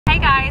Hey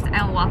guys,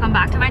 and welcome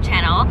back to my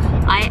channel.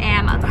 I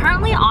am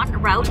currently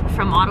en route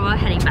from Ottawa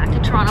heading back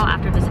to Toronto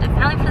after visiting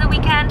family for the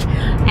weekend,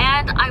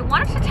 and I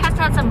wanted to test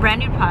out some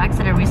brand new products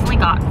that I recently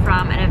got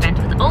from an event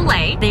with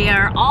Olay. They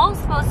are all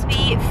supposed to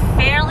be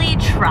fairly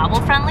travel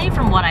friendly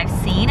from what I've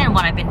seen and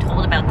what I've been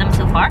told about them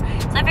so far.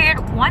 So I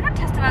figured, why not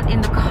test them out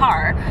in the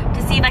car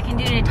to see if I can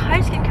do an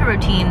entire skincare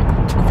routine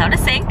without a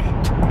sink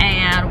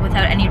and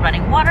without any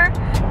running water,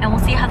 and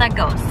we'll see how that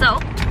goes. So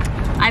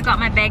I've got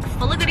my bags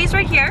full of goodies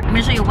right here. I'm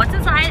gonna show you what's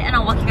inside, and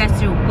I'll walk you guys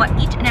through what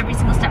each and every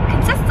single step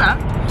consists of,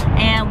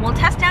 and we'll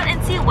test out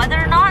and see whether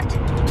or not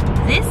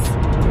this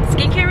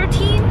skincare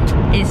routine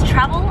is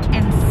travel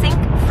and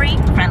sink-free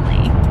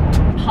friendly.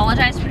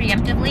 Apologize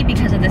preemptively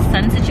because of the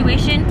sun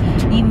situation.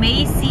 You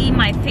may see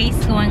my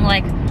face going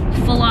like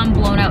full-on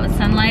blown out with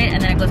sunlight,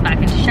 and then it goes back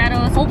into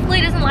shadows. Hopefully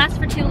it doesn't last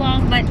for too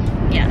long, but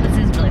yeah, this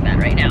is really bad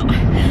right now.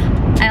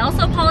 I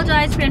also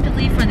apologize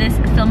preemptively for this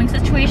filming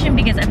situation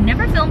because I've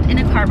never filmed in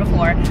a car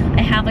before.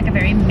 I have like a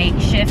very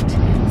makeshift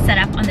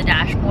setup on the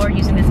dashboard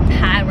using this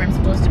pad where I'm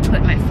supposed to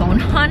put my phone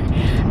on,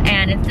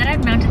 and instead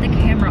I've mounted the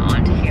camera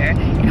onto here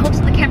in hopes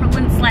that the camera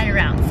wouldn't slide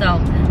around. So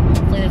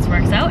hopefully this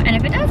works out, and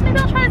if it does, maybe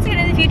I'll try this again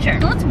in the future.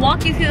 So let's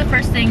walk you through the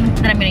first thing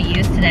that I'm going to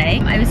use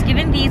today. I was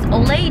given these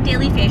Olay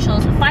Daily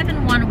Facials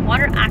 5-in-1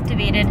 water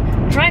activated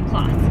dry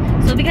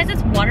cloths. So because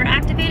it's water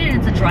activated and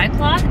it's a dry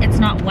cloth, it's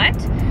not wet,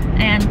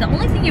 and the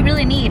only thing you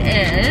really need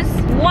is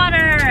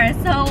water.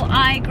 So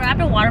I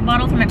grabbed a water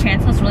bottle from my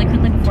parents' house really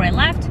quickly before I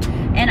left,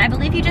 and I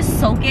believe you just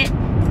soak it.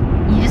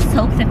 You just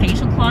soak the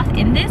facial cloth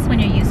in this when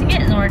you're using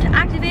it in order to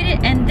activate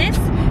it, and this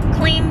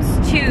claims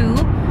to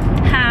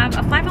have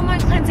a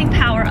 5-in-1 cleansing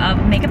power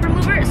of makeup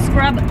remover,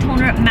 scrub,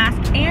 toner,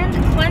 mask, and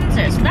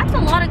cleanser. So that's a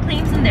lot of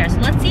claims in there. So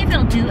let's see if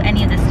it'll do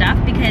any of this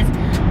stuff, because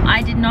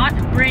I did not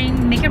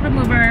bring makeup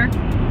remover,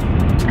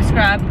 a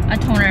scrub, a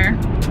toner,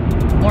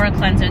 or a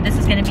cleanser. This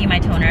is going to be my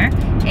toner,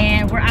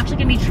 and we're actually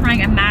going to be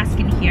trying a mask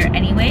in here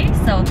anyway,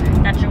 so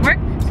that should work.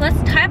 So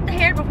let's tie up the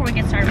hair before we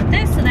get started with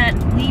this so that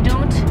we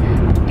don't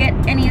get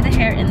any of the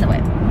hair in the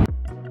way.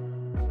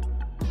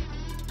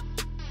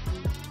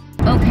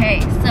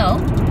 Okay, so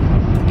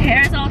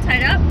hair is all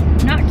tied up.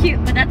 Not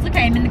cute, but that's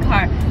okay, I'm in the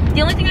car.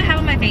 The only thing I have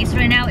on my face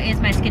right now is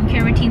my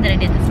skincare routine that I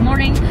did this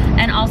morning,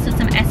 and also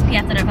some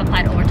SPF that I've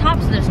applied over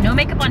top, so there's no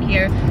makeup on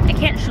here. I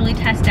can't truly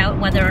test out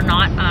whether or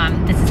not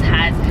this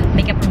has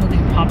makeup removing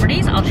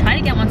properties. I'll try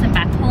to get once I'm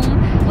back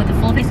home with a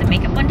full face of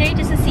makeup one day,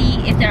 just to see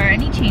if there are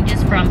any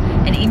changes from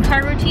an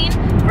in-car routine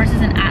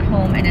versus an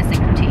at-home and a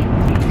sink routine.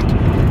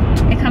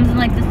 It comes in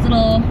like this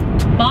little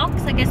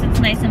box. I guess it's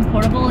nice and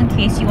portable in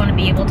case you want to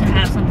be able to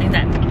have something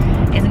that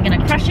isn't going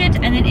to crush it.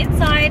 And then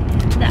inside,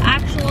 the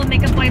actual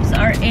makeup wipes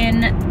are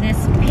in this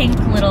pink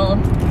little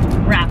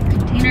wrap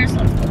container. So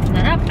let's open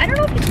that up. I don't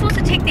know if you're supposed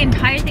to take the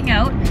entire thing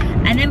out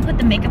and then put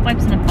the makeup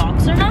wipes in the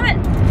box or not.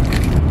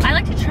 I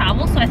like to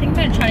travel, so I think I'm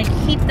going to try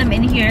to keep them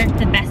in here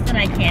the best that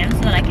I can so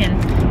that I can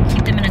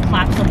keep them in a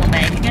collapsible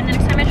bag again the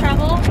next time I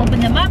travel. Open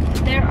them up.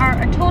 There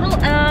are a total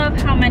of,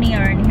 how many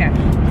are in here?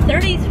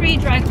 33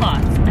 dry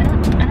cloths. I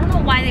don't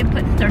know why they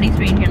put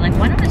 33 in here. Like,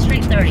 why not a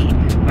straight 30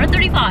 or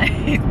 35?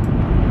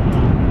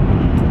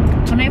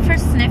 When I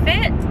first sniff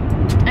it,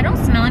 I don't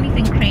smell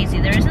anything crazy.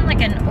 There isn't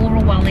like an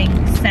overwhelming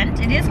scent.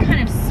 It is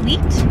kind of sweet.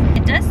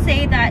 It does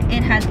say that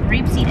it has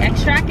grapeseed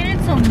extract in it,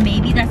 so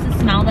maybe that's the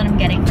smell that I'm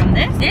getting from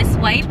this. This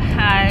wipe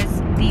has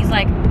these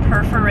like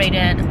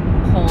perforated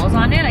holes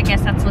on it. I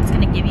guess that's what's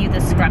going to give you the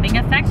scrubbing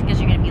effect, because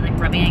you're going to be like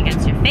rubbing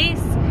against your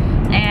face.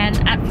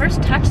 And at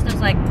first touch, there's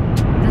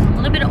a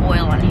little bit of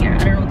oil on here.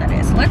 I don't know what that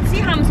is. So let's see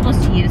how I'm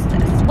supposed to use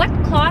this. Wet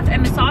cloth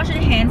and massage in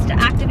hands to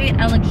activate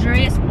a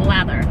luxurious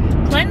lather.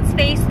 Cleanse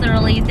face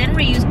thoroughly, then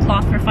reuse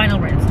cloth for final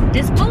rinse.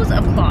 Dispose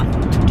of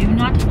cloth. Do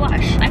not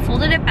flush. I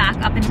folded it back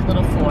up into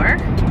little 4.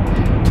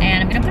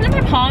 And I'm gonna put it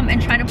in my palm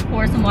and try to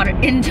pour some water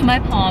into my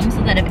palm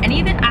so that if any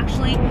of it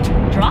actually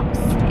drops,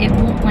 it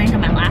won't land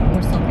on my lap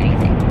or soak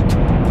anything.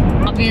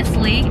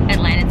 Obviously, it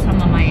landed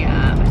some on my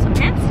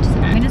sweatpants. So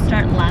I'm gonna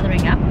start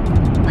lathering up,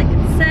 like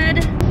it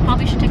said.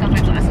 Probably should take off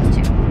my glasses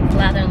too.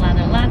 Lather,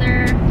 lather,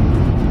 lather.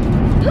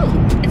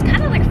 Ooh, it's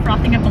kind of like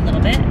frothing up a little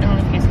bit. I don't know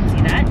if you guys can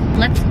see that.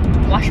 Let's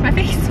wash my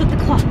face with the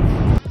cloth.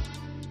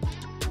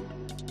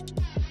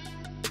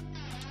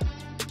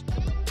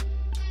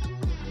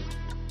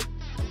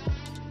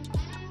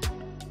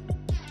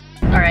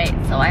 Alright,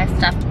 so I have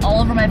stuff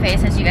all over my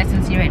face, as you guys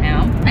can see right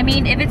now. I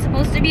mean, if it's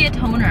supposed to be a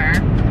toner,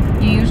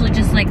 you usually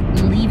just like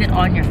leave it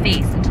on your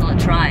face until it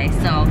dries.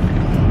 So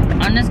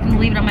I'm just gonna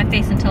leave it on my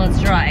face until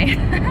it's dry.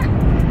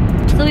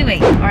 So we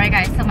wait. Alright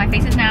guys, so my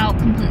face is now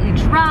completely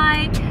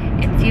dry.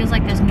 It feels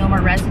like there's no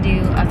more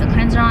residue of the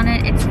cleanser on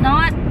it. It's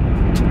not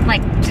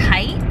like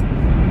tight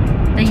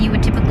that you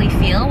would typically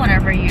feel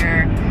whenever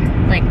you're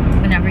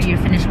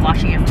finished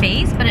washing your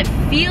face, but it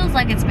feels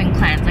like it's been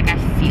cleansed. Like, I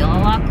feel a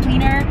lot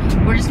cleaner.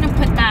 We're just gonna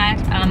put that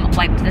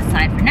wipe to the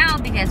side for now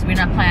because we're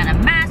gonna apply on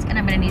a mask, and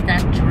I'm gonna need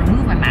that to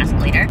remove my mask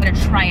later. I'm gonna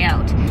try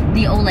out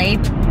the Olay,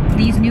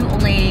 these new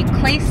Olay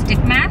clay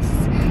stick masks,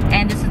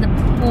 and this is the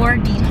Pore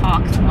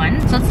Detox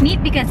one. So it's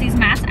neat because these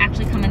masks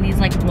actually come in these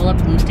like roll-up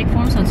glue stick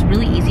form, so it's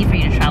really easy for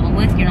you to travel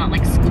with. You're not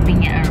like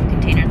scooping it out of a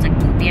container, it's like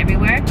goopy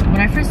everywhere.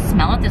 When I first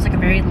smell it, there's like a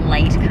very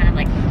light kind of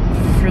like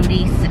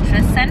fruity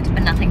citrus scent,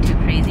 but nothing too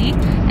crazy.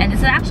 And this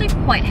is actually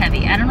quite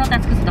heavy. I don't know if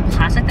that's because of the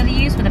plastic that they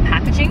use for the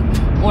packaging,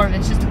 or if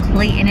it's just the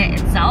clay in it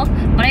itself.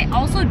 But I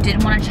also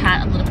did want to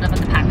chat a little bit about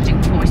the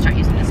packaging before we start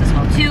using this as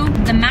well too.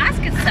 The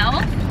mask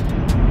itself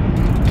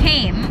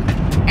came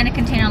in a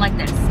container like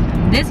this.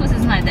 This was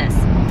inside this.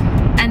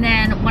 And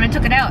then when I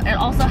took it out, it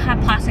also had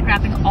plastic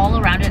wrapping all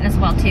around it as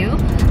well too.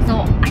 So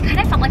I kind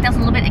of felt like that was a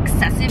little bit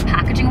excessive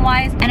packaging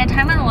wise. And at a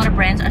time when a lot of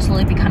brands are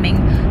slowly becoming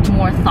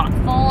more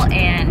thoughtful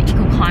and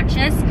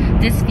eco-conscious,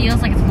 this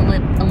feels like it's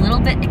a little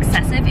bit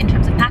excessive in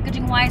terms of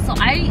packaging wise. So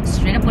I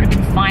straight up would have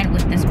been fine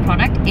with this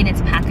product in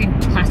its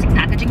plastic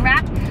packaging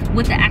wrap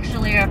with the extra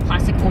layer of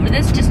plastic over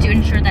this, just to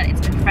ensure that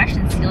it's been fresh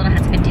and sealed and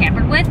hasn't been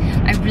tampered with.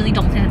 I really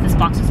don't think that this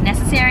box is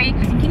necessary.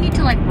 I think you need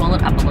to like roll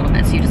it up a little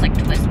bit. So you just like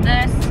twist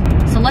this.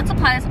 So let's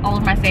apply this all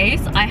over my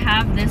face. I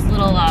have this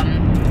little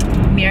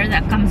mirror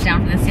that comes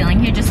down from the ceiling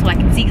here just so I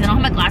can see, because I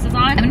don't have my glasses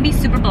on. I'm gonna be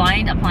super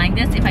blind applying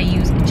this if I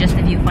use just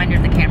the viewfinder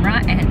of the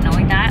camera, and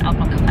knowing that, I'll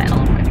probably apply it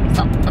all over my face.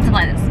 So let's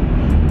apply this.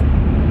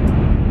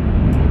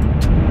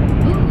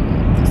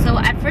 Ooh. So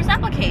at first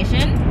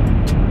application,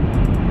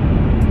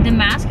 the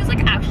mask is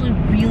like actually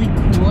really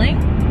cooling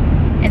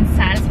and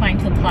satisfying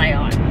to apply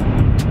on.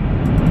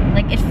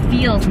 Like it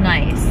feels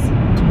nice.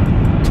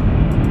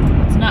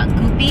 It's not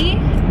goopy.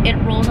 It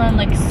rolls on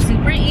like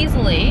super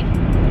easily.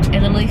 I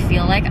literally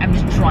feel like I'm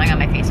just drawing on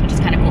my face, which is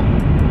kind of cool.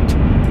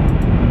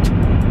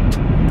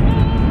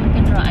 You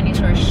can draw any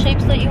sort of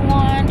shapes that you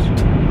want.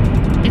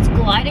 It's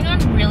gliding on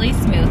really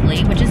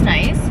smoothly, which is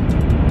nice.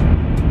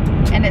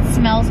 And it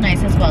smells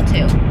nice as well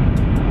too.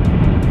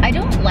 I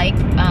don't like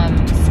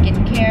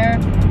skincare,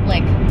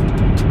 like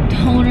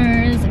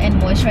toners and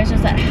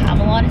moisturizers that have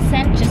a lot of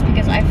scent, just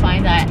because I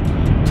find that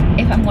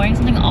if I'm wearing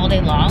something all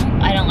day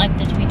long, I don't like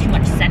there to be too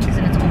much scent because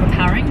then it's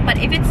overpowering. But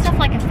if it's stuff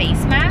like a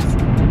face mask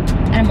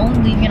and I'm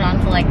only leaving it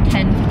on for like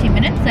 10-15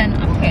 minutes, then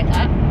I'm okay with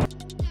that.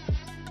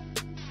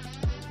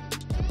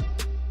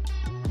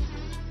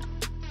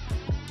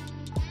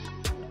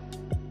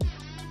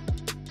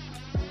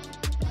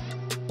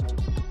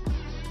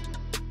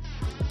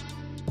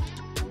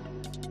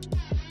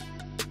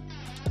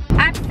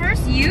 At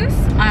first use,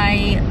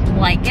 I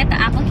like it. The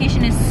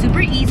application is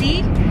super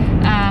easy.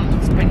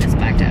 Let's bring this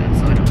back down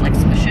so I don't like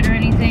smush it or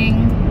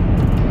anything.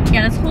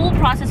 Yeah, this whole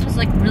process was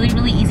like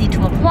really easy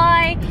to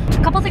apply.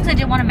 A couple things I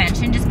did want to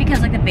mention, just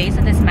because like the base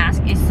of this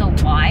mask is so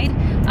wide,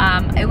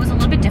 it was a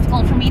little bit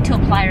difficult for me to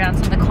apply around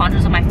some of the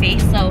contours of my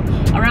face. So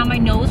around my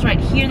nose, right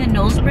here in the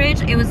nose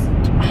bridge, it was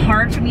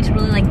hard for me to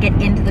really like get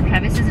into the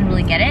crevices and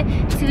really get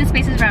it. See the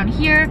spaces around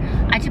here?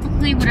 I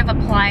typically would have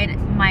applied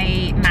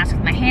my mask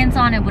with my hands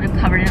on. It would have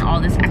covered in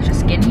all this extra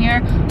skin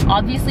here.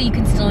 Obviously you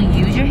can still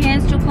use your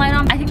hands to apply it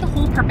on. I think the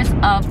whole purpose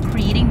of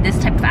creating this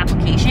type of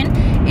application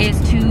is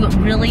to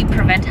really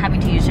prevent having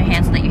to use your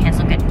hands so that your hands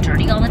don't get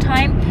dirty all the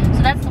time.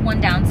 So that's the one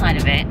downside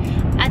of it.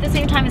 At the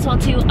same time as well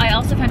too, I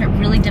also find it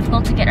really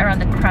difficult to get around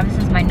the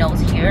crevices of my nose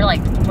here,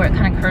 like where it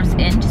kind of curves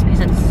in, just because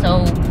it's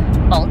so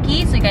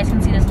bulky. So you guys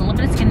can see there's a little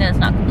bit of skin that is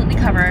not completely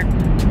covered.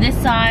 This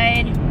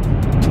side,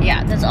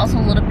 yeah, there's also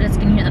a little bit of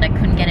skin here that I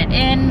couldn't get it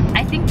in.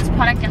 I think this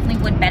product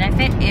definitely would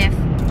benefit if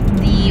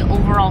the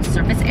overall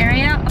surface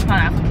area upon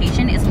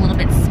application is a little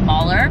bit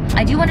smaller.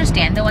 I do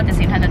understand though at the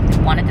same time that they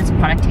wanted this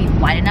product to be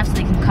wide enough so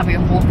they can cover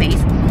your whole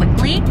face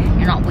quickly.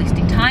 You're not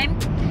wasting time.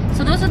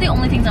 So those are the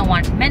only things I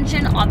wanted to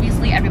mention.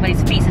 Obviously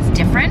everybody's face is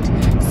different,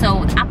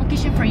 so the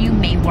application for you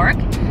may work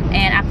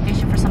and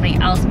application for somebody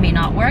else may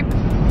not work.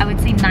 I would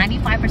say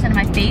 95% of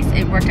my face,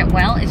 it worked out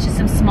well. It's just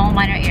some small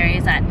minor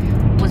areas that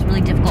was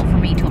really difficult for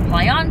me to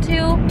apply onto.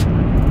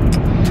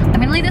 I'm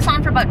gonna leave this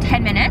on for about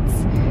 10 minutes.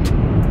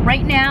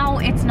 Right now,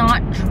 it's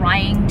not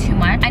drying too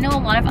much. I know a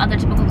lot of other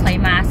typical clay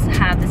masks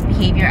have this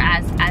behavior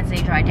as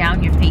they dry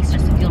down, your face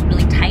starts to feel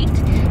really tight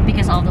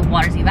because all the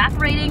water's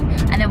evaporating.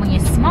 And then when you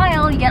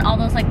smile, you get all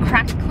those like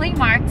cracked clay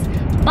marks.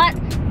 But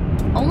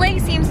Olay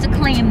seems to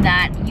claim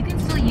that you can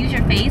still use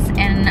your face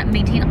and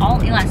maintain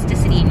all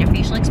elasticity in your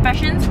facial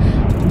expressions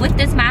with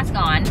this mask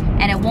on,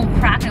 and it won't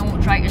crack and it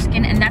won't dry out your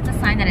skin. And that's a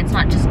sign that it's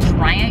not just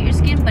drying out your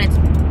skin, but it's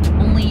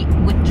only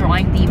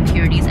withdrawing the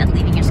impurities and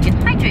leaving your skin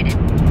hydrated.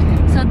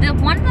 So the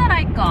one that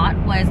I got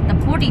was the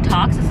Pore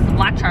Detox. This is the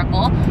black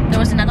charcoal. There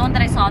was another one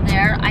that I saw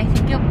there. I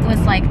think it was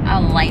like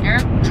a lighter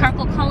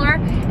charcoal color,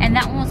 and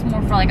that one was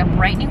more for like a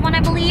brightening one,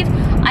 I believe.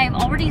 I have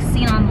already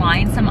seen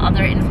online some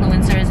other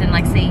influencers in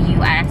like say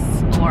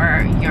US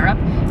or Europe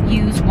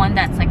use one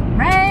that's like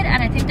red,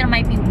 and I think there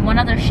might be one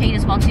other shade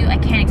as well too. I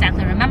can't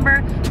exactly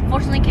remember.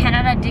 Fortunately,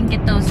 Canada didn't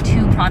get those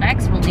two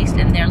products released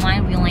in their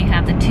line. We only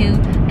have the two,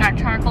 dark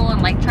charcoal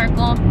and light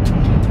charcoal.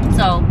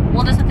 So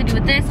we'll just have to do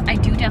with this. I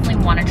do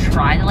definitely want to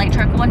try the light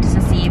charcoal one just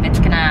to see if it's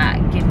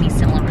gonna give me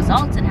similar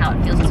results and how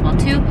it feels as well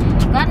too.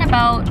 I've gotten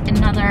about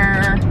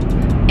another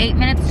 8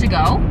 minutes to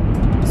go.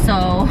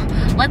 So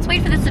let's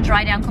wait for this to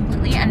dry down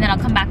completely, and then I'll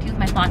come back to you with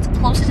my thoughts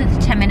closer to the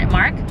 10-minute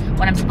mark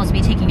when I'm supposed to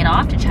be taking it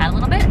off to chat a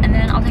little bit, and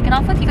then I'll take it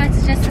off with you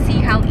guys just to see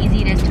how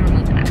easy it is to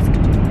remove the mask.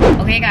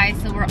 Okay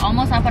guys, so we're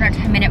almost up on our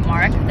 10-minute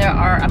mark. There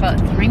are about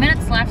 3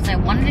 minutes left, so I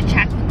wanted to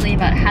chat quickly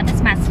about how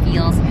this mask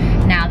feels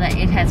now that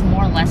it has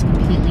more or less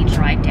completely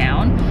dried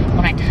down.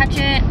 When I touch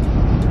it,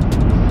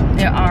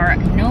 there are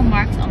no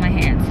marks on my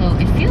hand, so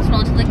it feels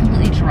relatively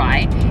completely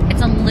dry.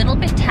 It's a little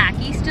bit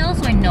tacky still,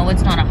 so I know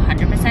it's not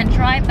 100%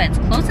 dry, but it's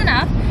close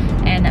enough,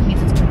 and that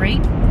means it's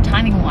great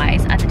timing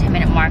wise at the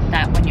 10-minute mark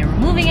that when you're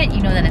removing it,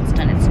 you know that it's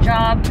done its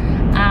job.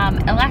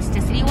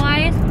 Elasticity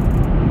wise,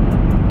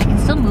 I can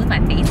still move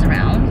my face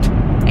around.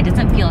 It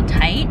doesn't feel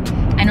tight.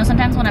 I know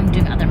sometimes when I'm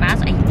doing other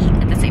masks, I eat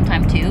at the same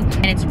time too,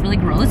 and it's really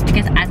gross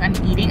because as I'm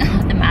eating,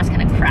 the mask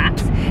kind of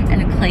cracks and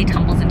the clay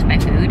tumbles into my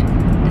food.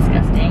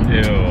 Disgusting.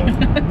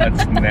 Ew,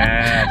 that's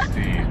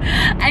nasty.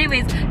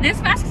 Anyways,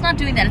 this mask is not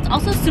doing that. It's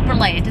also super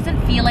light. It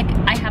doesn't feel like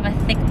I have a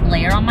thick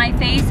layer on my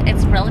face.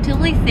 It's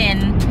relatively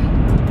thin.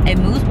 It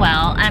moves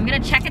well. I'm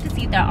gonna check it to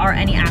see if there are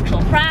any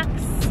actual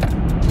cracks.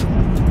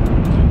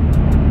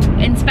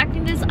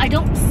 Inspecting this, I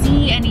don't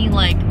see any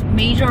like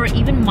major or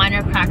even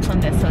minor cracks on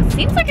this, so it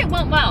seems like it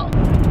went well.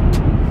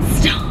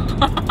 Stop.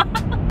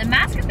 The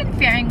mask has been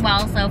faring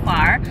well so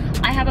far.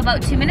 I have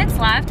about 2 minutes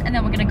left, and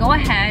then we're gonna go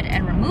ahead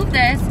and remove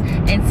this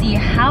and see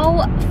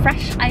how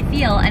fresh I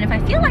feel, and if I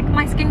feel like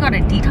my skin got a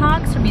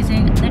detox from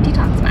using the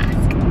detox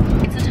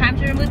mask. It's the time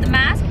to remove the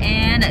mask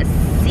and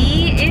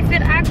see if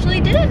it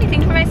actually did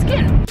anything for my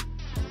skin.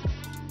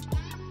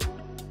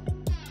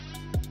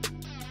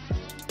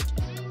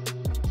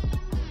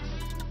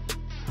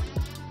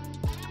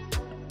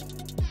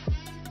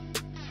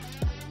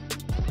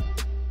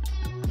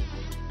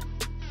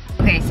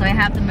 Okay, so I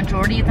have the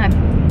majority of my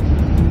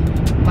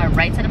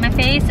right side of my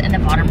face and the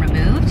bottom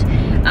removed.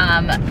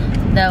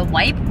 The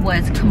wipe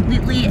was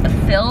completely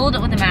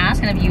filled with the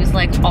mask, and I've used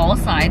like all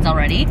sides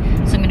already.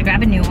 So I'm gonna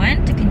grab a new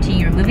one to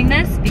continue removing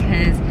this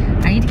because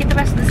I need to get the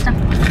rest of this stuff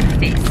off my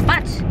face.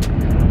 But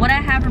what I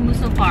have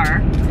removed so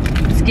far,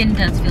 the skin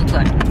does feel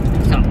good.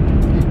 So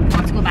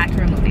let's go back to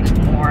removing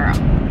more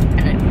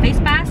and a face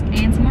mask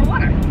and some more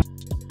water.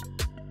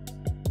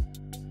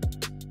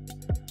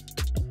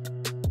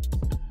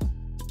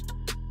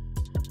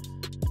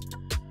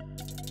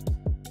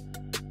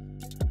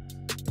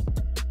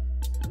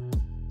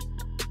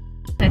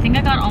 I think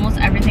I got almost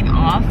everything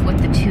off with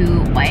the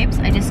 2 wipes.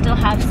 I just still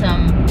have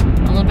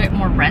a little bit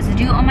more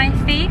residue on my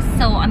face,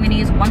 so I'm gonna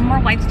use one more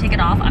wipe to take it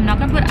off. I'm not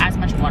gonna put as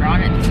much water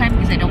on it this time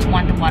because I don't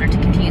want the water to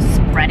continue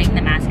spreading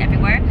the mask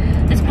everywhere.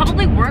 This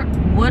probably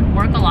would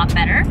work a lot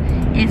better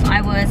if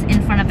I was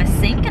in front of a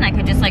sink and I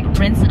could just like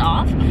rinse it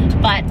off.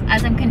 But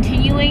as I'm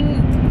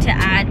continuing to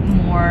add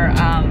more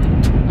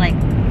like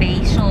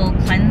facial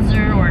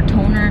cleanser or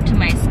toner to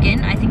my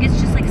skin, I think it's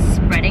just like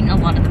spreading a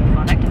lot of the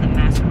product of the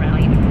mask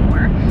around even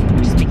more,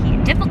 which is making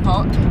it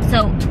difficult.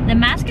 So the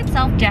mask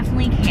itself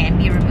definitely can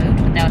be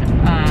removed without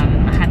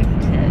having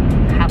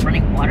to have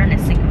running water in a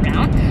sink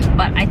around,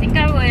 but I think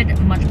I would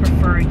much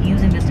prefer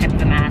using this type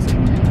of a mask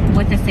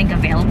with a sink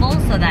available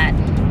so that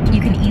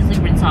you can easily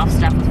rinse off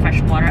stuff with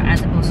fresh water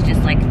as opposed to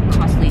just like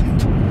constantly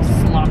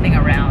slopping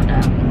around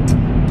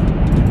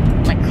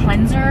like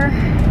cleanser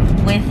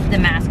with the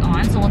mask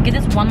on. So we'll give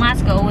this one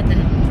last go with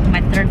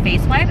my 3rd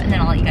face wipe, and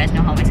then I'll let you guys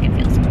know how my skin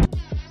feels.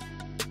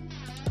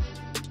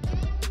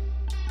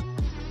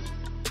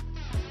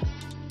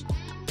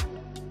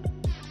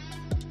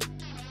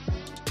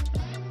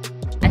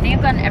 I think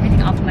I've gotten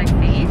everything off of my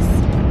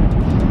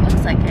face.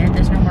 Looks like it.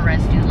 There's no more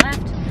residue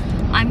left.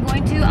 I'm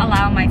going to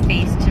allow my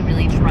face to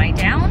really dry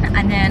down,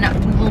 and then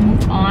we will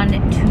move on to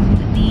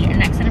the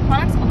next set of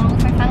products along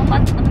with my final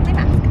thoughts on the clay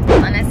mask.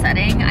 On this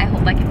setting, I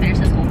hope I can finish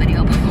this whole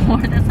video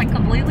before this like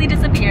completely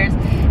disappears.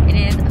 It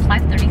is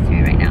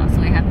 5:33 right now,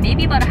 so we have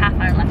maybe about a half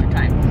hour left of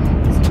time.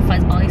 This little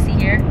fuzzball you see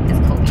here is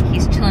Kobe.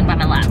 He's chilling by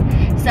my lap.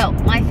 So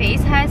my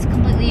face has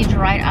completely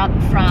dried up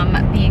from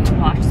being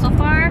washed so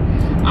far.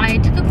 I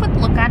took a quick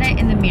look at it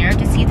in the mirror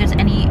to see if there's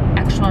any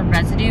extra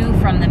residue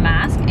from the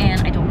mask,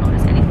 and I don't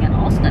notice anything at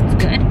all, so that's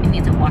good. It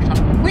means it washed off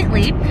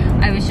completely.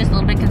 I was just a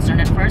little bit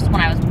concerned at first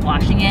when I was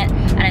washing it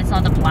and I saw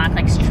the black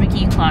like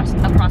streaking across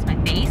my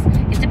face.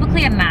 It's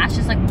typically a mask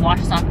just like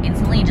washes off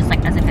instantly, just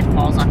like as if it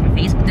falls off your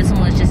face, but this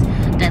one was just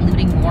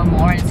diluting more and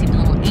more, and it seemed a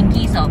little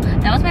inky, so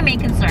that was my main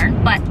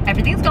concern. But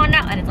everything's gone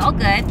now and it's all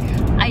good.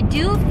 I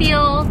do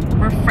feel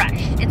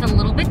refreshed. It's a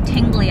little bit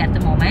tingly at the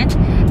moment,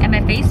 and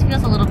my face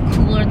feels a little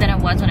cooler than it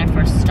was when I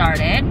first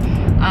started.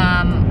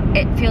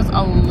 It feels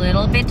a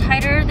little bit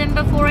tighter than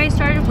before I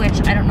started,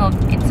 which I don't know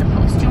if it's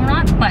supposed to or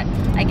not, but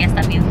I guess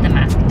that means the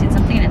mask did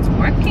something and it's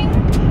working.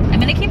 I'm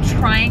gonna keep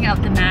trying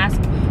out the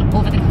mask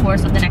over the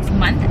course of the next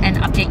month and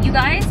update you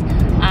guys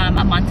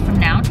a month from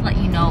now to let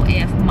you know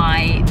if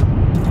my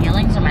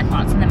feelings or my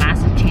thoughts on the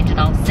mask have changed at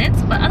all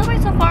since. But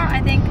otherwise, so far,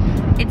 I think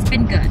it's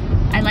been good.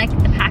 I like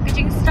the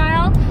packaging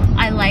style.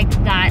 I like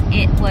that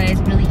it was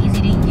really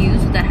easy to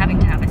use without having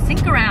to have a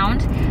sink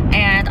around,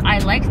 and I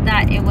liked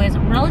that it was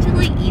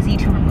relatively easy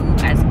to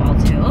remove as well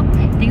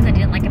too. Things I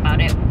didn't like about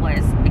it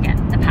was, again,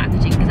 the packaging.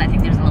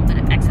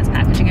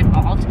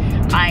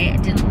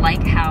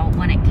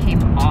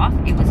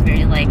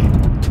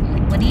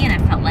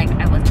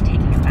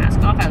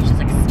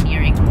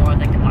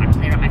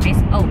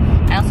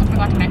 also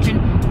forgot to mention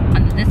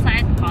on this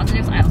side, the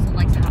positives, I also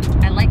like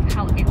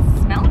how it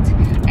smelled,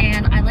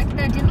 and I like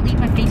that I didn't leave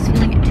my face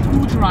feeling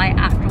too dry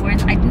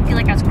afterwards. I didn't feel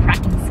like I was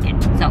cracking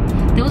skin. So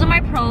those are my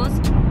pros,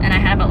 and I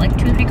had about like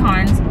 2 or 3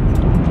 cons.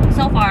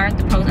 So far,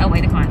 the pros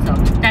outweigh the cons, so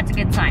that's a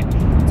good sign.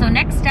 So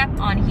next step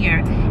on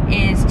here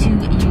is to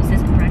use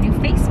this brand new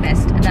face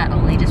mist that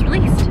Olay just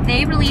released.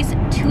 They released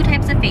 2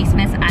 types of face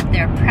mist at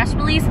their press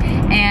release,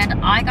 and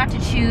I got to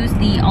choose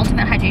the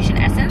Ultimate Hydration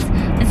Essence.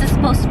 This is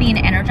supposed to be an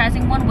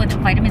energizing one with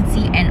vitamin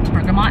C and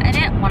bergamot in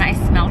it. When I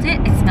smelled it,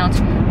 it smelled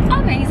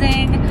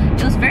amazing.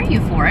 It was very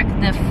euphoric,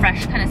 the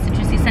fresh kind of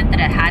citrusy scent that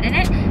it had in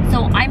it.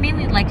 So I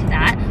mainly liked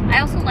that. I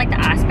also like the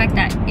aspect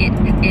that it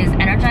is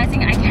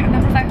energizing. I can't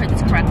remember if I heard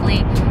this correctly,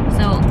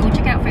 so go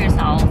check it out for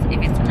yourselves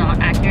if it's not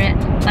accurate.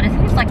 But I think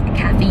there's like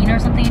caffeine or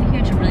something in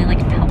here to really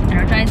like help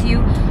energize you.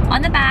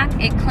 On the back,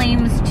 it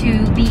claims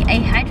to be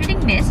a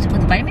hydrating mist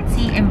with vitamin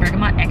C and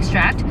bergamot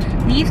extract.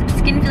 Leaves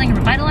skin feeling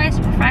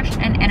revitalized, refreshed,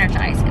 and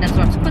energized. It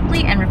absorbs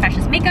quickly and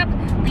refreshes makeup.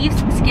 Leaves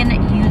skin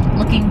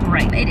looking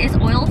bright. It is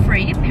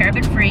oil-free,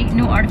 paraben-free,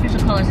 no artificial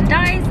colors and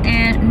dyes,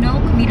 and no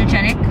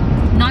non-comedogenic.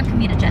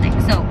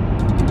 So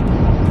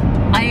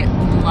I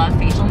love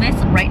facial mist.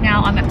 Right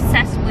now, I'm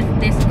obsessed with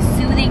this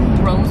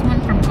soothing rose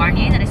one from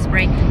Garnier that I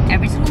spray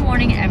every single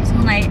morning and every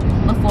single night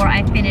before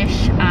I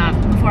finish,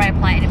 before I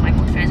apply it in my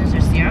moisturizers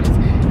or serums.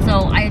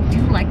 So I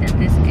do like that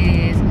this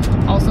is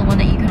also one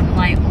that you can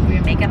apply over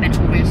your makeup and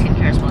over your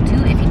skincare as well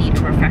too if you need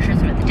a refresher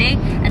throughout the day.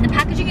 And the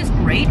packaging is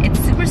great. It's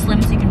super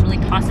slim, so you can really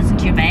toss this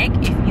into your bag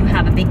if you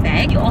have a big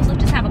bag. You also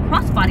just have a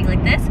crossbody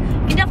like this.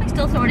 You can definitely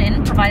still throw it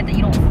in, provided that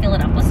you don't fill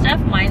it up with stuff.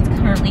 Mine's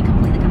currently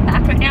completely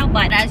compact right now,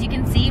 but as you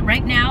can see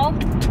right now,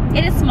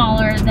 it is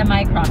smaller than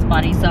my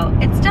crossbody, so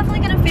it's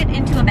definitely gonna fit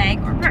into a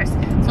bag or purse.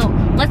 So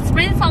let's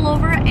spray this all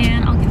over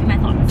and I'll give you my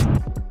thoughts.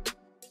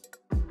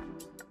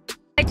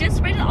 I just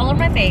sprayed it all over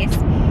my face.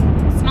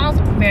 It smells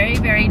very,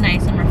 very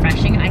nice and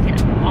refreshing. I can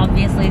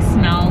obviously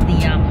smell the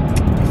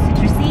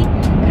citrusy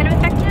kind of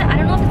effect to it. I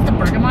don't know if it's the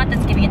bergamot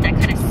that's giving it that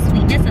kind of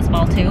sweetness as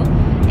well too.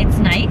 It's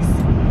nice.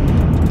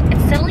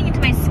 It's settling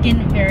into my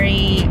skin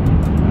very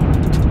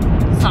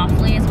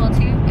softly as well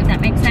too, if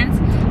that makes sense.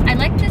 I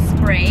like this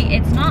spray.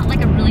 It's not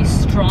like a really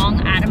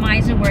strong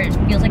atomizer where it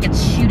feels like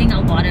it's shooting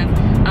a lot of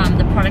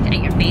the product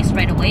at your face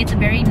right away. It's a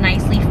very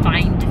nicely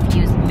fine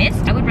diffused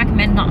mist. I would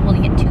recommend not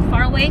holding it too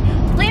far away.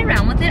 Play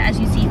around with it as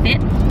you see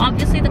fit.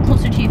 Obviously, the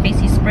closer to your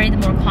face you spray, the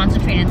more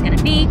concentrated it's going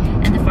to be,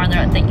 and the farther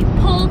out that you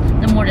pull,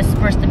 the more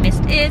dispersed the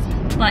mist is.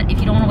 But if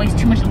you don't want to waste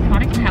too much of the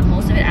product and have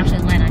most of it actually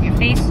land on your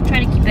face,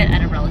 try to keep it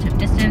at a relative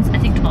distance. I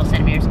think 12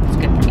 centimeters is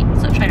good for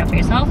me, so try it out for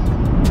yourself.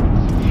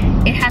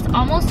 It has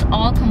almost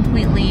all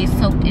completely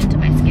soaked into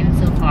my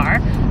skin so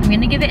far. I'm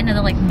going to give it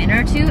another like minute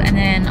or two, and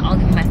then I'll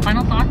give you my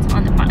final thoughts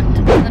on the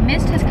product. The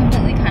mist has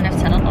completely kind of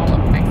settled all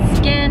over my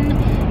skin.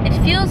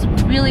 It feels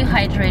really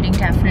hydrating,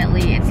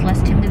 definitely. It's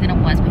less tingly than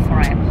it was before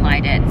I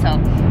applied it, so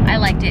I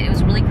liked it. It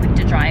was really quick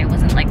to dry. It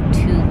wasn't like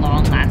too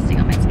long lasting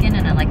on my skin,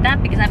 and I like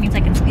that because that means I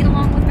can speed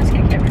along with my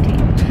skincare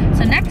routine.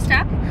 So next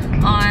up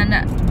on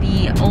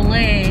the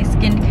Olay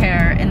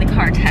skincare in the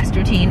car test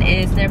routine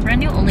is their brand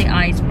new Olay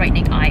Eyes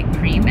Brightening Eye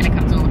Cream, and it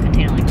comes in a little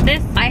container like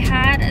this. I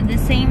had the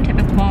same type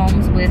of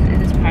qualms with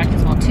this product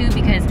as well too,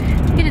 because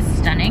it is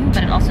stunning,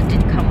 but it also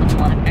did come with a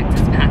lot of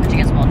excess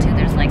packaging as well too.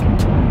 There's like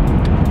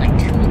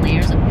 2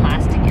 layers of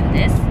plastic in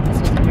this.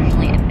 This was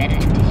originally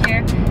embedded into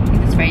here. I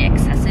think that's very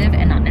excessive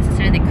and not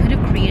necessary. They could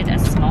have created a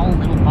small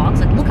little box.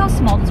 Like, look how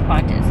small this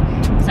product is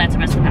besides the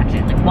rest of the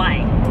packaging. Like,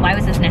 why? Why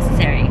was this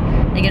necessary?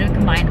 They could have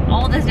combined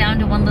all this down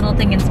to one little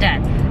thing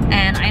instead.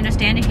 And I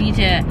understand if you need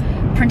to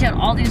print out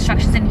all the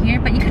instructions in here,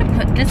 but you could have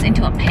put this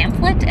into a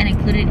pamphlet and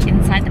included it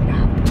inside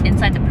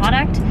the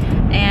product.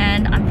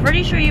 And I'm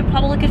pretty sure you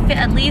probably could fit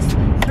at least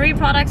 3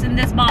 products in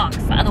this box.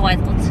 Otherwise,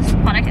 let's test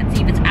the product and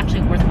see if it's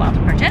actually worthwhile to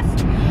purchase.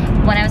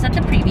 When I was at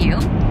the preview,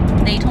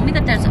 they told me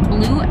that there's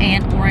blue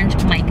and orange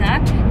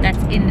mica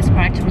that's in this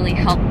product to really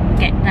help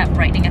get that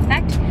brightening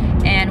effect.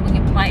 And when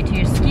you apply it to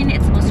your skin,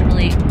 it's supposed to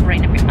really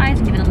brighten up your eyes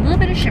and give it a little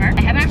bit of shimmer.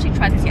 I haven't actually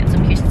tried this yet, so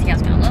I'm curious to see how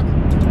it's going to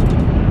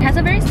look. It has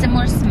a very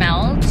similar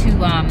smell to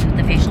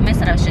the facial mist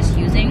that I was just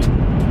using.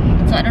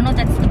 So I don't know if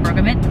that's the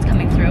bergamot that's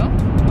coming through.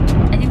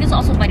 I think there's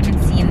also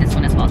vitamin C in this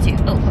one as well too.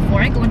 Oh,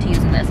 before I go into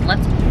using this,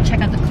 let's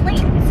check out the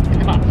claims in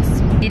the box.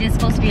 It is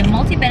supposed to be a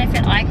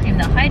multi-benefit eye cream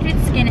that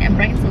hydrates skin and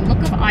brightens the look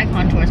of eye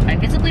contours by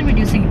visibly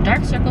reducing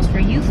dark circles for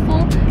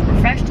youthful,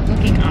 refreshed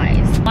looking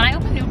eyes. When I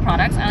open new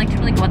products, I like to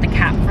really go at the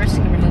cap first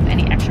to remove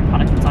any extra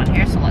product that's on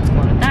here. So let's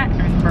go with that.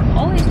 And remember,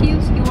 always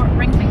use your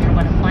ring finger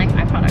when applying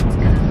eye products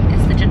because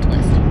it's the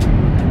gentlest.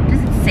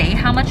 Does it say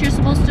how much you're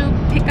supposed to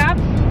pick up?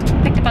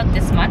 Picked about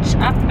this much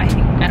up. I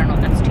don't know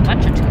if that's too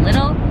much or too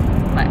little,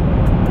 but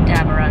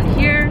dab around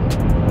here,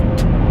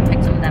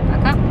 pick some of that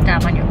back up,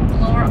 dab on your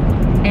lower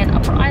and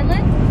upper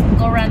eyelid,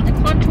 go around the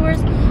contours.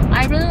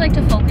 I really like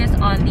to focus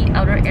on the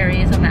outer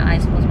areas of my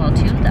eyes as well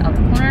too, the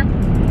outer corner,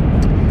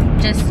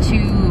 just to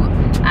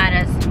add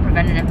as a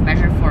preventative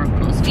measure for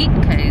crow's feet,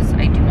 because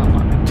I do not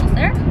want wrinkles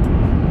there.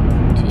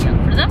 Too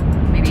young for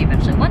them. Maybe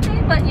eventually one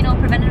day, but you know,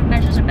 preventative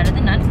measures are better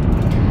than none.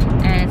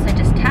 And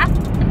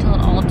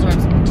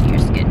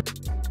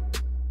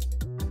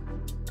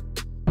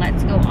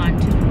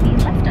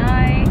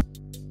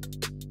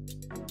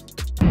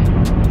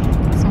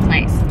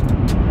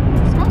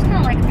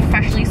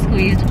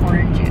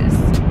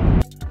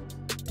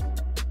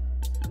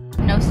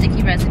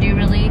residue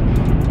really.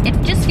 It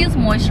just feels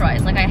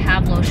moisturized. Like I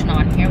have lotion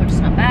on here, which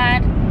is not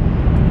bad.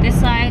 This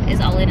side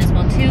is all in as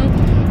well too.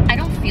 I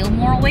don't feel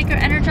more awake or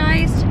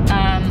energized.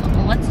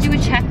 Let's do a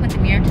check with the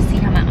mirror to see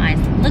how my eyes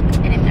look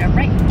and if they're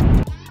bright.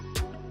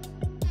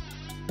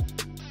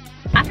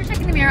 After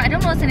checking the mirror, I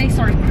don't notice any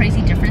sort of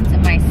crazy difference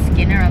in my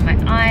skin or on my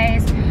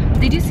eyes.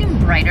 They do seem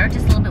brighter,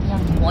 just a little bit more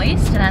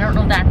moist, and I don't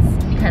know if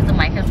that's because the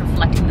mic is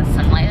reflecting the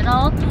sunlight at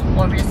all,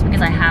 or just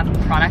because I have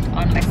a product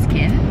on my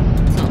skin,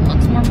 so it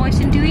looks more moist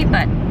and dewy,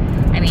 but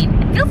I mean,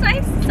 it feels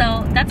nice,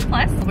 so that's a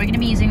plus. We're gonna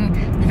be using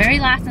the very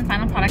last and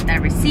final product that I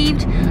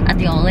received at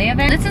the Olay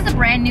event. This is a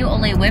brand new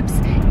Olay Whips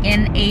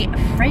in a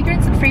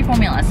fragrance-free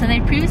formula. So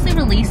they previously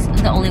released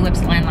the Olay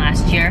Whips line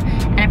last year,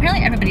 and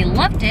apparently everybody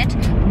loved it,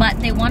 but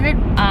they wanted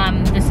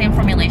the same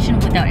formulation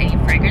without any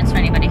fragrance for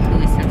anybody who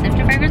is sensitive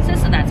to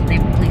fragrances, so that's what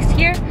they've released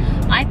here.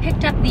 I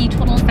picked up the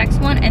Total Effects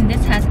one, and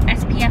this has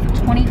SPF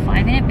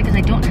 25 in it because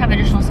I don't have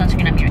additional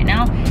sunscreen on me right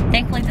now.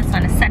 Thankfully, the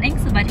sun is setting,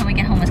 so by the time we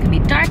get home, it's gonna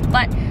be dark,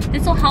 but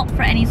this will help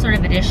for any sort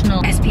of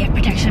additional SPF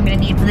protection I'm gonna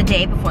need for the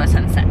day before the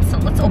sun sets. So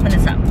let's open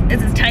this up.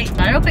 This is tight.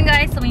 Got it open,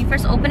 guys. So when you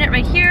first open it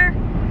right here,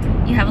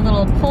 you have a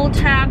little pull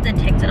tab that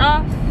takes it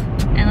off.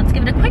 And let's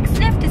give it a quick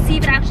sniff to see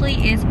if it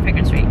actually is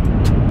fragrance-free.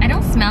 I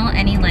don't smell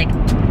any like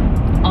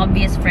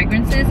obvious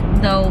fragrances,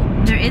 though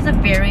there is a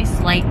very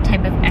slight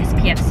type of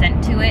SPF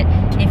scent to it.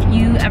 If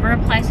you ever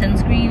apply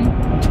sunscreen,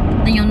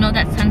 then you'll know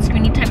that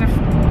sunscreeny type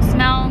of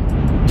smell.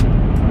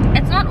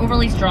 It's not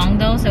overly strong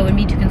though, so I wouldn't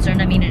be too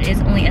concerned. I mean, it is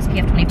only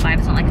SPF 25,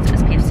 it's not like it's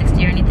SPF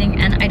 60 or anything,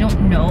 and I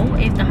don't know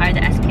if the higher the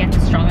SPF, the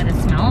stronger the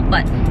smell,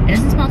 but it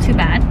doesn't smell too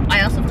bad.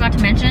 I also forgot to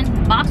mention,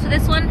 the box for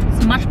this one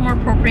is much more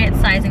appropriate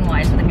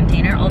sizing-wise for the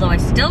container, although I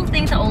still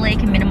think that Olay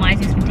can minimize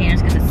these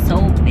containers because it's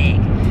so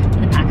big for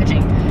the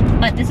packaging.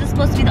 But this is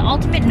supposed to be the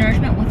ultimate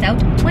nourishment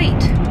without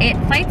weight. It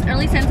fights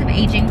early signs of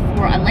aging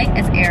for a light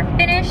as air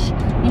finish,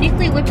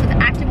 uniquely whipped with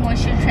active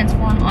moisture to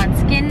transform on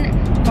skin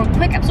for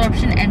quick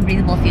absorption and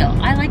breathable feel.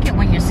 I like it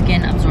when your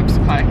skin absorbs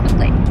the product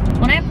quickly.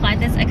 When I applied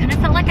this, I kind of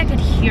felt like I could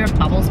hear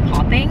bubbles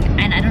popping,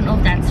 and I don't know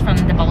if that's from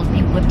the bubbles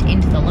being whipped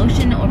into the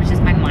lotion or if it's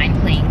just my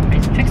mind playing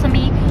crazy tricks on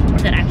me, or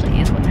if that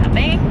actually is what's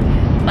happening.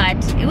 But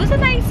it was a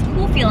nice,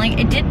 cool feeling.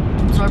 It did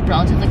absorb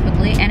relatively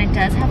quickly, and it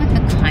does have like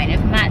a kind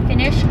of matte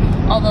finish,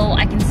 although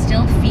I can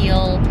still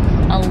feel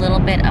a little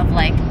bit of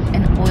like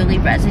an oily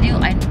residue.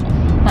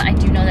 But I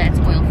do know that it's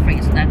oil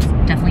free, so that's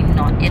definitely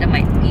not it. It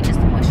might be just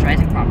the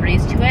moisturizing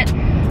properties to it.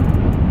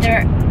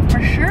 There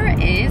for sure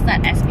is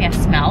that SPF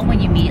smell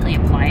when you immediately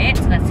apply it.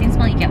 So that same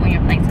smell you get when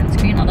you're applying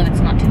sunscreen, although it's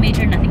not too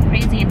major, nothing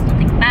crazy, it's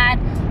nothing bad.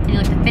 I do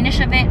like the finish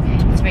of it.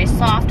 It's very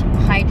soft,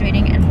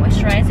 hydrating, and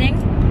moisturizing.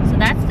 So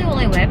that's the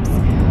Olay Whips.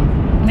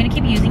 I'm gonna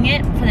keep using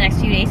it for the next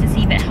few days to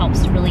see if it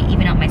helps to really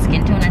even out my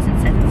skin tone as it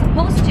says it's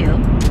supposed to.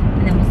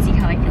 And then we'll see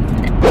how I feel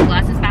from it.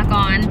 Glasses back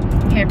on,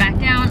 hair back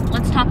down.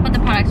 Let's talk about the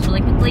products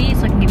really quickly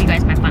so I can give you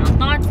guys my final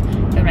thoughts.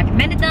 I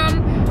recommended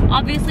them.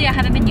 Obviously, I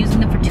haven't been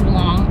using them for too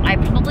long. I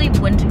probably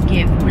wouldn't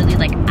give really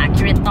like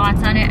accurate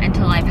thoughts on it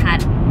until I've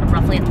had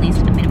roughly at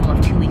least a minimum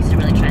of 2 weeks to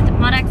really try the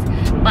products.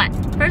 But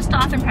first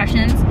off,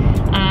 impressions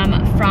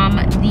from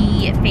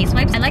the face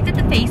wipes. I like that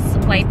the face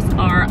wipes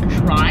are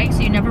dry,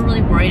 so you're never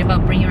really worried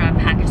about bringing around a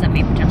package that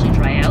may potentially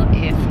dry out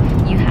if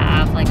you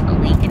have like a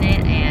leak in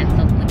it and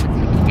the liquid's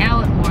leaking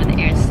out or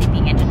the air is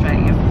seeping in to dry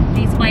out your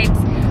face wipes.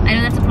 I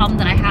know that's a problem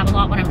that I have a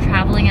lot when I'm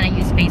traveling and I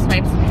use face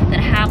wipes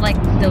that have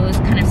like those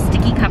kind of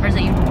sticky covers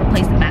that you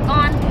replace them back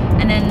on,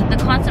 and then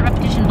the constant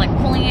repetition of like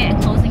pulling it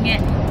and closing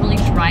it really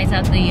dries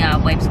out the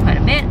wipes quite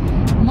a bit.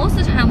 Most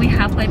of the time we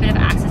have quite a bit of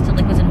access to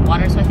liquids and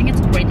water, so I think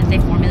it's great that they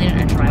formulated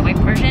a dry wipe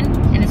version,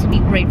 and this will be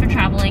great for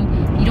traveling.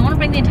 If you don't want to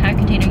bring the entire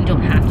container, you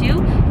don't have to. You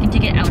can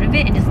take it out of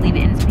it and just leave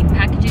it in its pink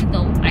packaging,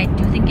 though I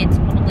do think it's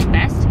probably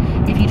best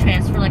if you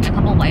transfer like a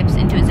couple wipes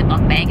into a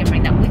Ziploc bag and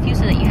bring that with you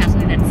so that you have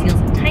something that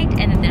seals it tight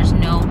and then there's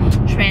no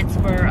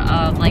transfer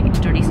of like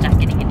dirty stuff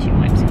getting into your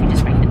wipes if you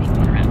just bring the pink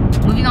one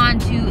around. Moving on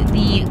to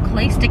the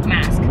clay stick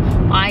mask.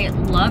 I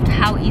loved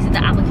how easy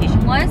the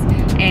application was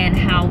and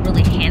how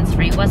really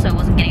hands-free it was, so I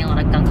wasn't getting a lot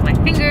of gunk on my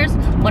fingers.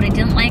 What I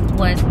didn't like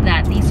was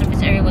that the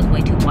surface area was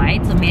way too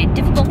wide, so it made it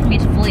difficult for me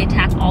to fully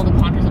attack all the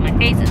contours of my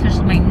face,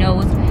 especially my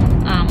nose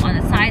on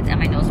the sides and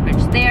my nose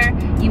bridge there.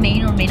 You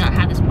may or may not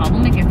have this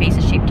problem if your face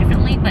is shaped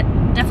differently, but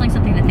definitely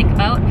something to think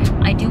about.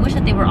 I do wish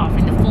that they were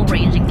offering the full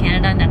range in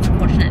Canada, and that's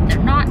unfortunate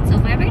they're not. So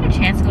if I ever get a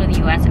chance to go to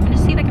the US, I'm going to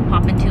see if I can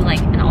pop into like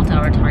an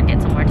Ulta or a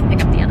Target somewhere to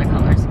pick up the other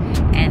colors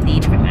and the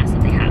different masks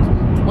that they have.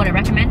 Would I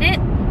recommend it?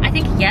 I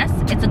think yes,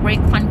 it's a great,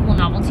 fun, cool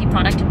novelty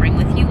product to bring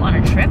with you on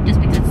a trip just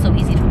because it's so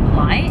easy to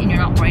apply and you're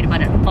not worried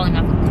about it falling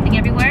off and clipping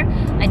everywhere.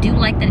 I do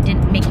like that it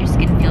didn't make your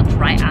skin feel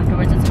dry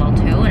afterwards as well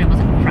too, and it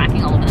wasn't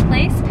cracking all over the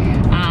place.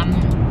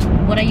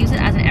 Would I use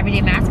it as an everyday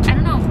mask? I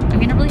don't know. I'm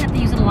gonna really have to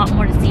use it a lot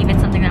more to see if it's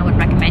something that I would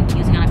recommend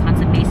using on a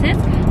constant basis.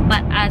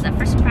 But as a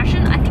first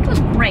impression, I think it was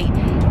great.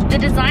 The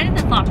design and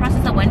the thought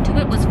process that went to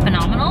it was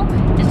phenomenal.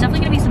 There's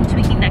definitely gonna be some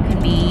tweaking that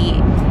could be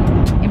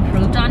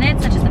improved on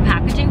it, such as the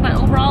packaging, but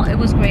overall it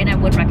was great and I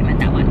would recommend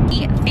that one.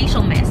 The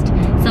facial mist.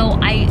 So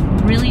I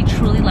really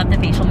truly love the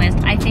facial mist.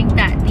 I think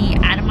that the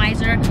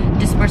atomizer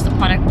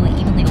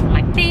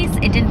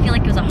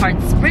hard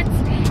spritz,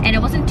 and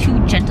it wasn't too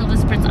gentle of a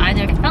spritz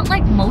either. It felt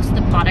like most of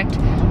the product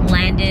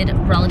landed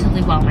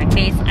relatively well on my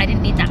face. I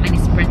didn't need that many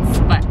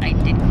spritz, but I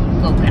did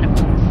go kind of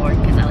overboard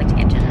because I like to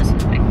get generous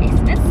with my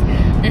faceness.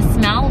 The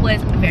smell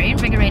was very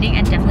invigorating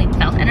and definitely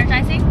felt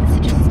energizing. The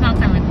citrusy smell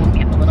kind of like woke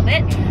me up a little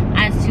bit.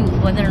 As to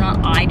whether or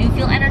not I do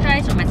feel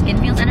energized or my skin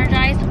feels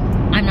energized,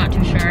 I'm not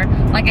too sure.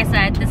 Like I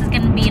said, this is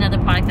going to be another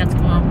product that's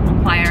going to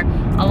require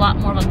a lot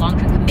more of a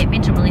long-term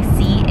commitment to really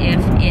see if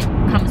it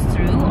comes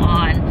through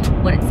on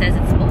what it says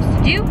it's supposed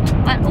to do.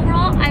 But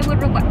overall, I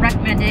would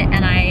recommend it,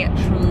 and I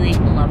truly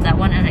love that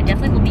one, and I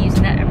definitely will be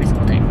using that every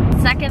single day.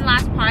 Second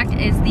last product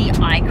is the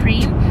eye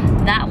cream.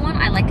 That one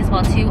I liked as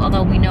well too,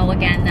 although we know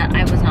again that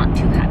I was not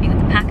too happy with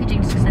the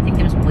packaging just because I think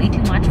there was way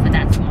too much for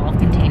that small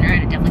container,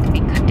 and it definitely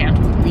could be cut down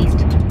to at least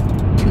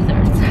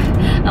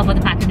 2/3 of what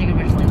the packaging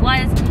originally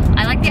was.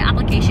 I like the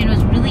application. It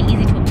was really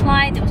easy to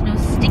apply. There was no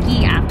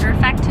sticky after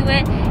effect to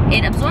it.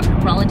 It absorbed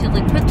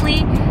relatively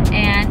quickly,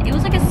 and it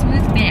was like a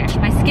smooth finish.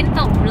 My skin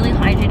felt really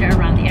hydrated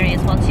around the area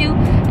as well too,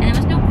 and there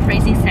was no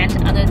crazy scent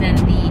other than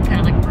the kind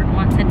of like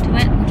bergamot scent to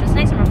it, which was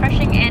nice and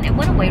refreshing, and it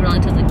went away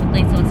relatively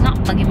quickly, so it's not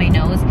bugging my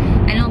nose.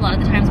 I know a lot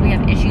of the times we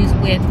have issues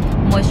with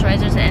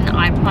moisturizers and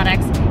eye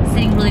products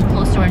sitting really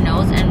close to our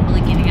nose and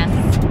really giving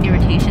us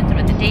irritation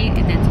throughout the day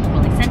if it's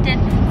really scented.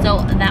 So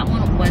that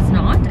one was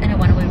not, and it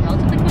went away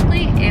relatively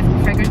quickly if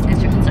fragrance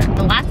is your concern.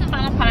 The last and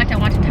final product I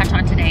want to touch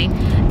on today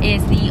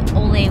is the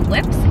Olay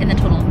Whips in the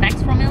Total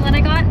Effects formula that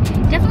I got.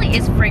 Definitely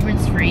is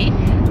fragrance free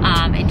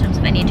in terms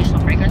of any additional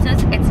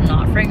fragrances. It's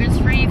not fragrance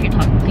free if you're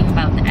talking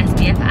about the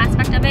SPF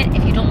aspect of it.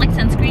 If you don't like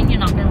sunscreen, you're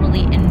not going to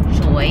really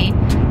enjoy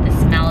the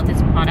smell of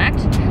this product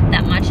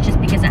that much just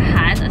because it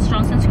has a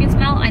strong sunscreen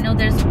smell. I know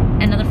there's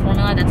another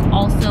formula that's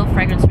also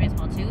fragrance free as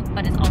well too,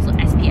 but it's also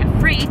SPF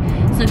free.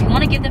 So if you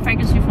want to give the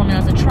fragrance free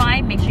formulas a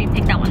try, make sure you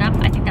pick that one up.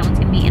 I think that one's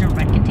going to be in a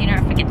red container.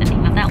 I forget the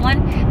name of that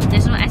one.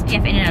 There's no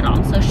SPF in it at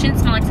all, so it shouldn't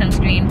smell like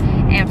sunscreen.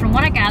 And from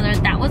what I gathered,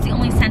 that was the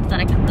only scent that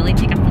I could really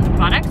pick up from the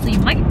product. So you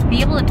might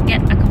be able to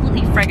get a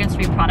completely fragrance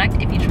free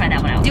product if you try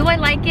that one out. Do I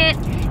like it?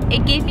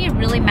 It gave me a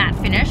really matte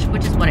finish,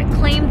 which is what it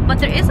claimed, but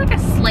there is like a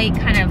slight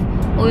kind of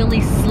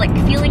oily slick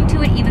feeling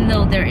to it, even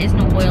though there is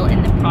no oil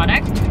in the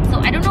product. So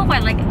I don't know if I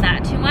like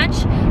that too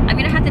much. I'm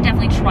gonna have to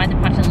definitely try the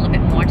product a little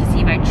bit more to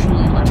see if I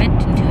truly love it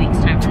in 2 weeks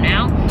time from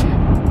now.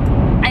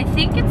 I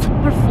think it's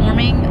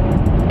performing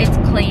its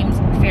claims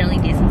fairly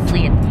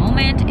decently at the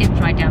moment. It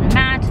dried down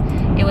matte.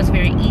 It was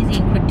very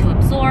easy and quick to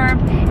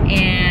absorb,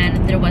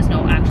 and there was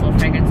no actual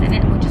fragrance in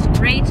it, which is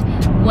great.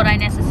 Would I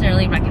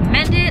necessarily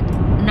recommend it?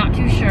 Not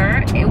too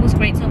sure. It was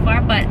great so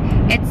far, but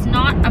it's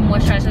not a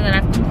moisturizer that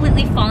I've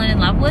completely fallen in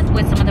love with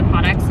some of the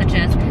products such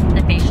as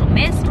the facial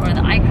mist or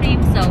the eye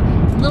cream, so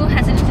a little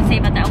hesitant to say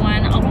about that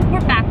one. I'll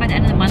report back by the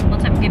end of the month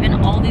once I've given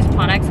all these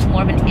products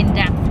more of an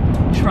in-depth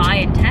try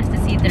and test to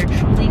see if they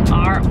truly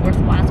are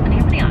worthwhile spending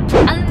your money on.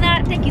 Other than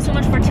that, thank you so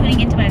much for tuning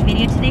into my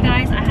video today,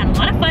 guys. I had a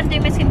lot of fun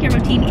doing my skincare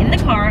routine in the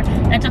car.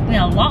 That took me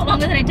a lot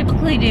longer than I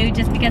typically do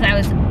just because I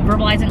was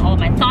verbalizing all of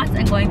my thoughts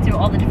and going through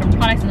all the different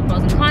products and the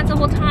pros and cons the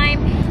whole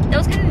time. That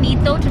was kind of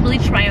neat though, to really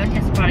try out and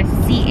test the products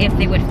to see if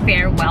they would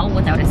fare well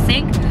without a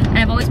sink. And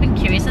I've always been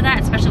curious of that,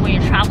 especially when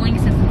you're traveling,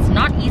 since it's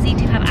not easy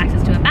to have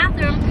access to a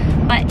bathroom,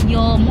 but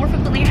you'll more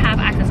frequently have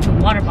access to a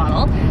water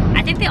bottle.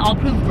 I think they all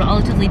proved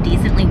relatively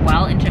decently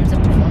well in terms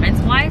of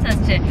performance-wise as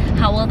to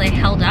how well they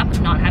held up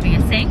not having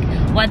a sink.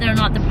 Whether or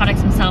not the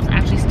products themselves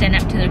actually stand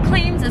up to their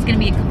claims is going to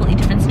be a completely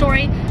different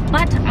story,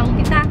 but I will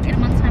be back in a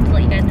month's time to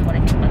let you guys know what I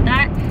think about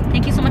that.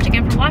 Thank you so much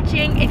again for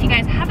watching. If you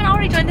guys haven't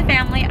already joined the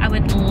family, I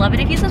would love it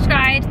if you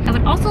subscribed. I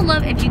would also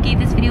love if you gave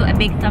this video a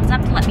big thumbs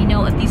up to let me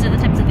know if these are the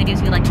types of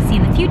videos you'd like to see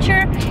in the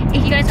future.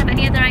 If you guys have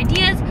any other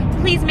ideas,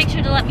 please make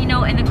sure to let me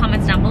know in the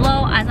comments down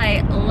below, as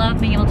I love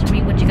being able to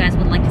read what you guys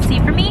would like to see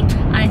from me.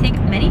 And I think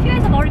many of you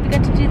guys have already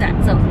begun to do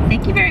that. So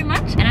thank you very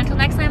much. And until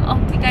next time, I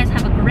hope you guys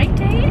have a great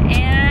day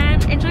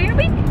and enjoy your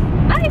week.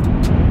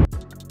 Bye.